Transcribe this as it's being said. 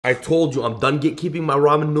I told you I'm done gatekeeping my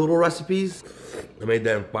ramen noodle recipes. I made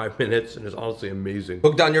that in 5 minutes and it's honestly amazing.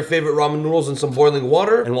 Cook down your favorite ramen noodles in some boiling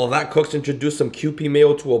water, and while that cooks, introduce some QP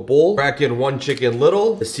mayo to a bowl. Crack in 1 chicken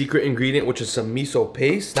little, the secret ingredient, which is some miso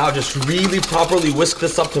paste. Now just really properly whisk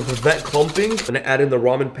this up to prevent clumping. I'm gonna add in the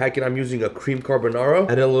ramen packet. I'm using a cream carbonara.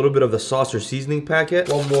 Add in a little bit of the sauce or seasoning packet.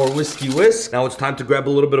 1 more whiskey whisk. Now it's time to grab a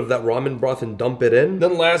little bit of that ramen broth and dump it in.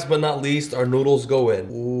 Then last but not least, our noodles go in.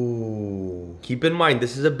 Ooh. Keep in mind,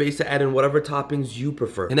 this is a base to add in whatever toppings you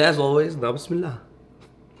prefer. And as always, na bismillah.